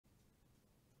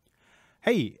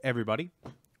Hey, everybody.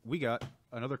 We got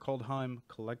another Kaldheim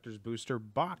Collector's Booster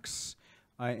box.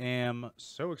 I am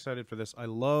so excited for this. I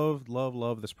love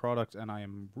this product, and I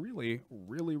am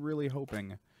really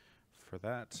hoping for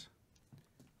that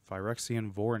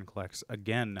Phyrexian Vorinclex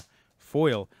again.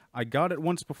 Foil. I got it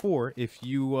once before. If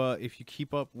you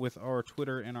keep up with our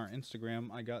Twitter and our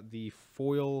Instagram, I got the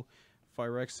foil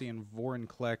Phyrexian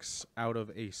Vorinclex out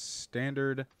of a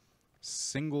standard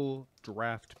single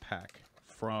draft pack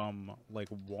from like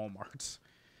Walmart.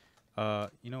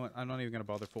 You know what? I'm not even gonna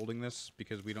bother folding this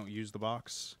because we don't use the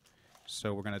box.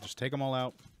 So we're gonna just take them all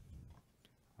out.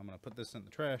 I'm gonna put this in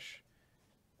the trash.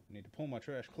 I need to pull my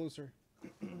trash closer.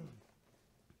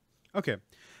 Okay,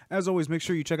 as always, make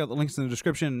sure you check out the links in the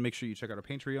description. Make sure you check out our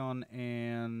Patreon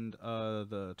and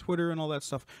the Twitter and all that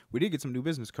stuff. We did get some new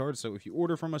business cards, so if you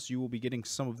order from us, you will be getting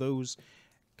some of those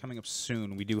coming up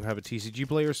soon. We do have a TCG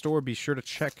Player store. Be sure to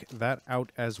check that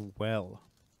out as well.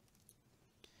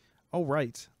 All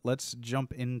right, let's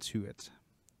jump into it.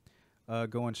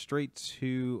 Going straight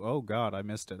to... Oh, God, I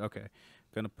missed it. Okay,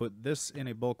 going to put this in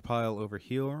a bulk pile over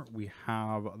here. We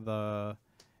have the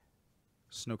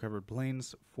Snow-Covered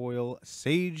Plains foil,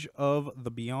 Sage of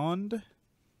the Beyond,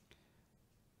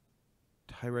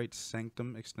 Tyrite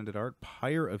Sanctum extended art,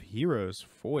 Pyre of Heroes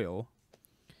foil,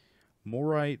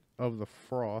 Morite of the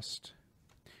Frost,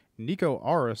 Nico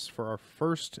Aris for our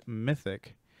first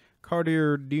mythic,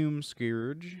 Cardier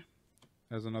Doomscourge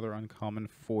as another uncommon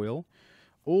foil,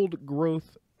 Old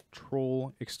Growth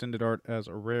Troll extended art as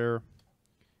a rare.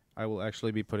 I will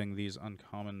actually be putting these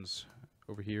uncommons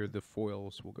over here. The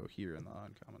foils will go here and the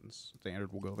uncommons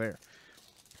standard will go there,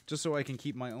 just so I can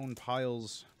keep my own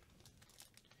piles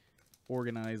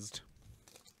organized.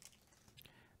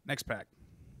 Next pack.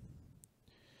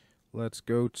 Let's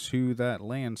go to that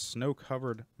land.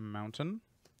 Snow-Covered Mountain,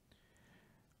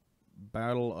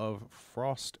 Battle of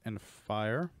Frost and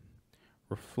Fire,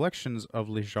 Reflections of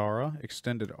Lijara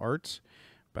extended art,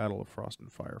 Battle of Frost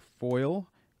and Fire foil,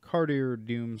 Cardier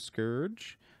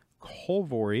Doomscourge,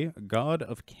 Kolvori, God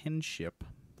of Kinship,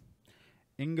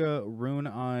 Inga Rune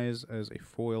Eyes as a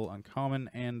foil uncommon,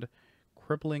 and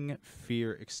Crippling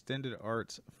Fear extended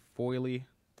art foily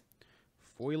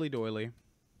doily.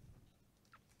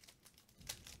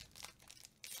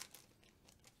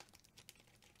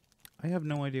 I have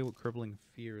no idea what Crippling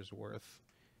Fear is worth.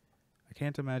 I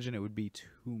can't imagine it would be too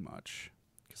much,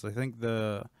 because I think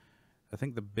the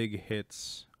big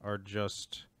hits are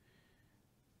just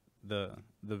the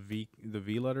V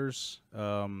letters.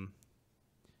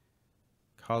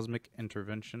 Cosmic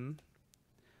Intervention,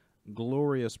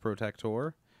 Glorious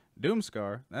Protector,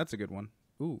 Doomscar, that's a good one.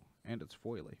 Ooh, and it's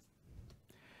foily.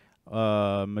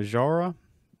 Majara,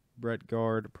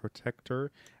 Bretgard Protector,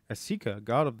 Asika,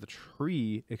 God of the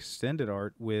Tree extended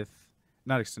art with,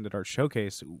 not extended art,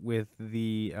 showcase with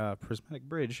the prismatic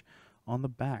bridge on the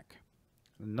back.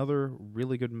 Another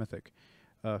really good mythic.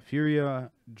 Furia,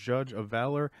 Judge of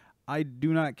Valor. I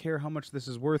do not care how much this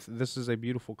is worth. This is a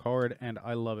beautiful card, and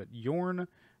I love it. Yorn,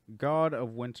 God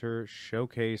of Winter,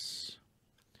 showcase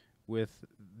with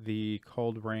the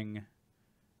Cold Ring,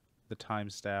 the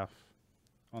Time Staff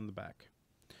on the back.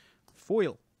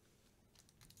 Foil.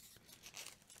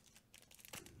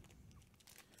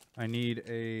 I need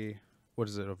a... What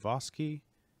is it? A Voski?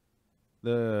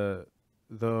 The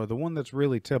one that's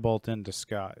really Tybalt in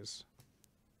disguise.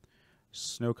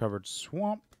 Snow-Covered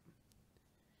Swamp.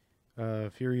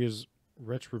 Furia's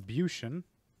Retribution.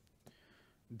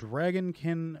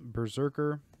 Dragonkin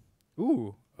Berserker.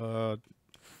 Ooh,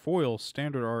 foil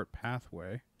standard art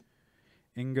pathway.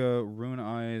 Inga Rune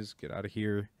Eyes, get out of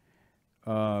here.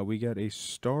 We got a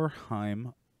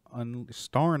Starnheim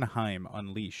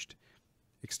Unleashed.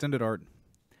 Extended art.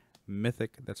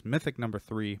 Mythic, that's Mythic number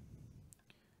 3.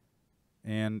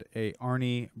 And a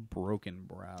Arnie Broken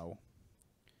Brow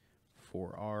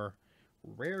for our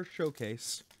rare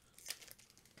showcase.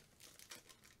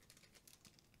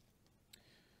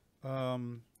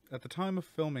 At the time of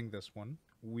filming this one,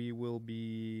 we will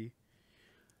be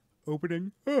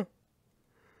opening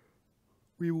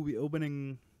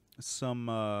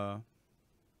some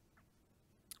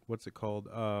what's it called?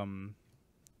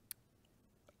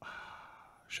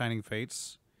 Shining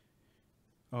Fates.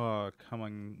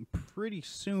 Coming pretty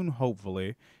soon,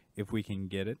 hopefully, if we can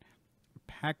get it.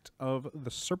 Pact of the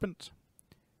Serpent.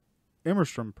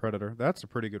 Immerstrom Predator. That's a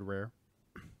pretty good rare.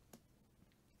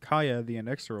 Kaya the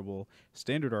Inexorable.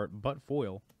 Standard art, but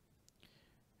foil.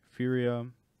 Furia.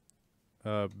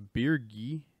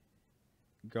 Birgi.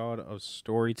 God of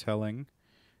Storytelling.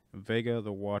 Vega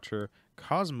the Watcher.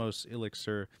 Cosmos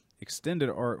Elixir. Extended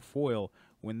art foil.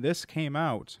 When this came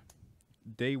out,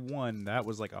 day one, that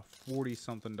was like a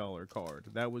 $40-something card.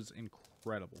 That was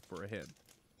incredible for a hit.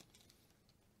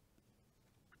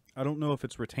 I don't know if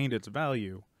it's retained its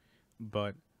value,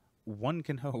 but one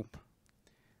can hope.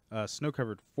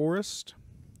 Snow-covered forest.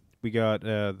 We got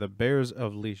the Bears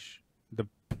of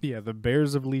the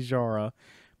Bears of Lijara.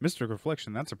 Mystic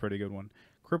Reflection, that's a pretty good one.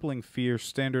 Crippling Fear,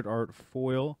 standard art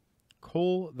foil.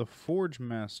 Cole the Forge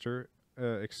Master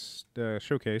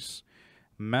showcase.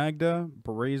 Magda,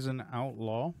 Brazen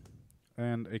Outlaw,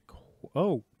 and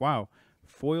oh wow,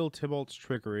 foil Tybalt's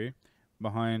Trickery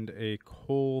behind a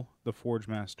Cole the Forge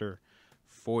Master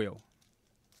foil.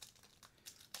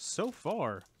 So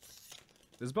far,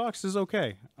 this box is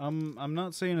okay. I'm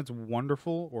not saying it's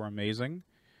wonderful or amazing,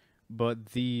 but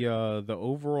the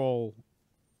overall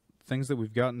things that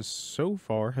we've gotten so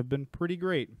far have been pretty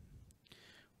great.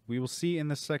 We will see in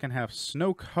the second half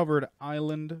Snow-Covered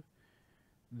Island,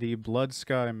 the Blood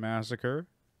Sky Massacre,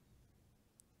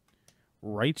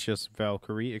 Righteous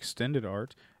Valkyrie, extended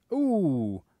art.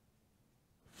 Ooh!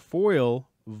 Foil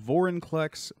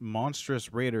Vorinclex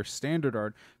Monstrous Raider, standard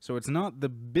art. So it's not the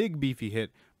big beefy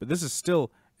hit, but this is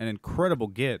still an incredible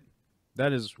get.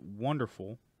 That is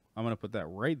wonderful. I'm going to put that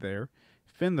right there.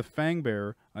 Finn the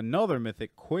Fangbearer, another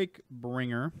mythic. Quake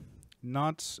Bringer.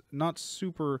 Not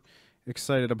super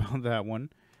excited about that one.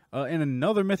 And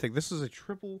another mythic. This is a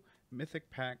triple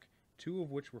mythic pack, 2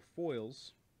 of which were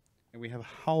foils, and we have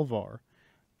Halvar.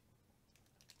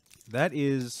 That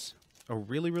is a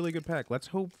really, really good pack. Let's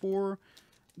hope for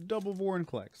double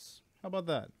Vorinclex. How about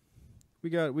that? We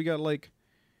got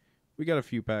a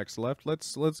few packs left.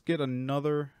 Let's get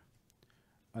another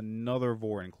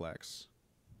Vorinclex.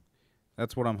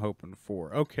 That's what I'm hoping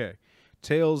for. Okay.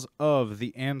 Tales of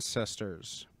the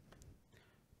Ancestors.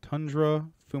 Tundra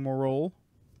Fumarole.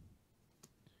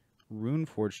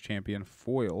 Runeforge Champion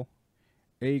foil.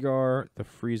 Agar the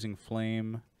Freezing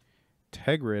Flame.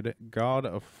 Tegrid, God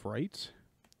of Fright.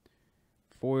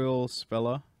 Foil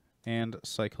Svella. And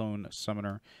Cyclone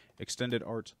Summoner. Extended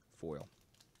art foil.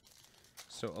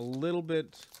 So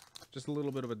just a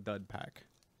little bit of a dud pack.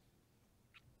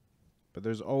 But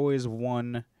there's always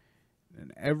one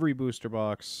in every booster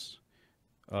box,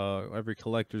 every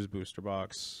collector's booster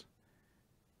box.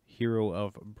 Hero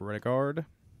of Bredegard,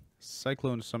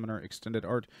 Cyclone Summoner, extended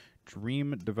art,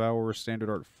 Dream Devourer, standard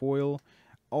art foil,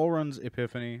 Allrun's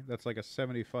Epiphany, that's like a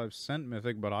 75-cent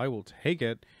mythic, but I will take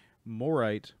it.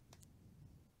 Morite,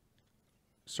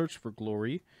 Search for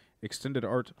Glory, extended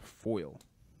art foil.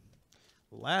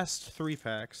 Last 3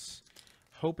 packs,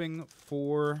 hoping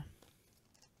for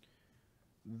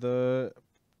the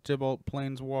Tybalt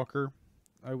Planeswalker.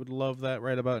 I would love that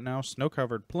right about now.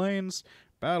 Snow-Covered Plains,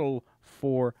 Battle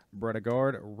for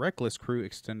Bredegard, Reckless Crew,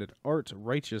 extended art,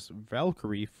 Righteous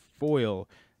Valkyrie, foil,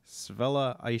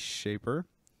 Svella Ice Shaper.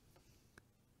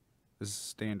 This is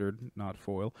standard, not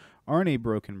foil. Arne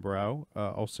Broken Brow,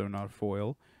 also not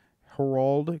foil.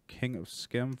 Herald, King of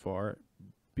Skemfar,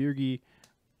 Birgi,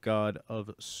 God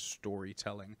of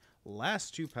Storytelling.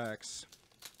 Last 2 packs.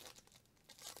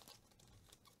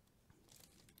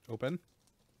 Open.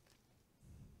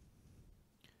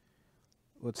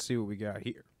 Let's see what we got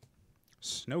here.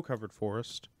 Snow-Covered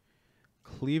Forest,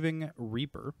 Cleaving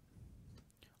Reaper,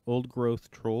 Old Growth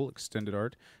Troll, extended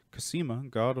art, Cosima,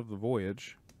 God of the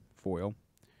Voyage, foil,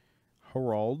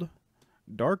 Herald,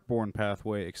 Darkborn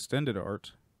Pathway, extended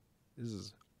art. This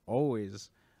is always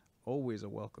a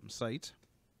welcome sight.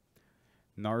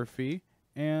 Narfi,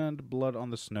 and Blood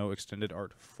on the Snow, extended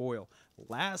art foil.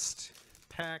 Last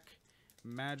pack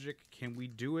magic. Can we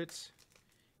do it?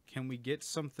 Can we get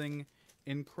something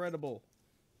incredible?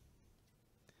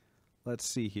 Let's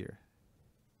see here.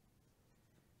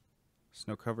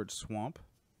 Snow-Covered Swamp,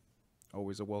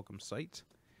 always a welcome sight.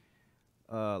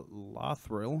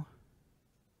 Lothril,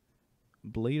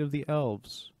 Blade of the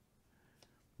Elves.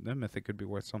 That mythic could be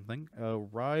worth something.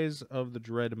 Rise of the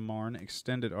Dread Marn,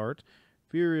 extended art.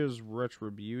 Furia's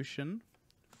Retribution,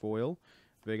 foil.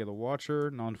 Vega the Watcher,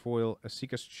 non-foil.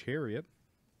 Asika's Chariot.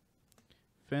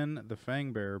 Finn the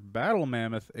Fangbearer. Battle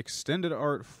Mammoth, extended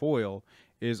art foil,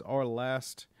 is our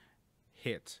last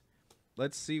hit.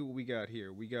 Let's see what we got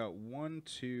here. We got 1,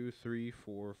 2, 3,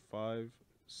 4, 5,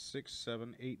 6,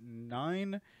 7, 8,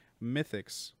 9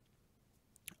 mythics.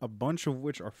 A bunch of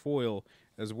which are foil,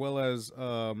 as well as,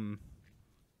 we'll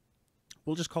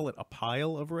just call it a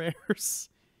pile of rares.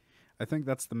 I think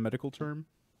that's the medical term.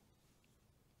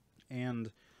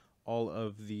 And all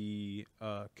of the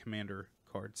commander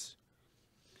cards.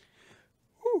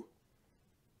 Whew.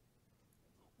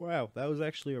 Wow, that was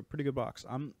actually a pretty good box.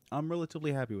 I'm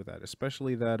relatively happy with that,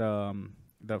 especially that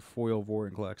that foil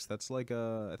Vorinclex. That's like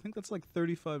I think that's like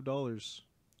 $35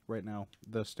 right now,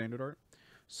 the standard art.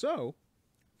 So,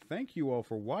 thank you all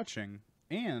for watching,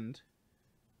 and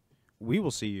we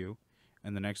will see you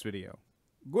in the next video.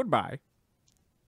 Goodbye.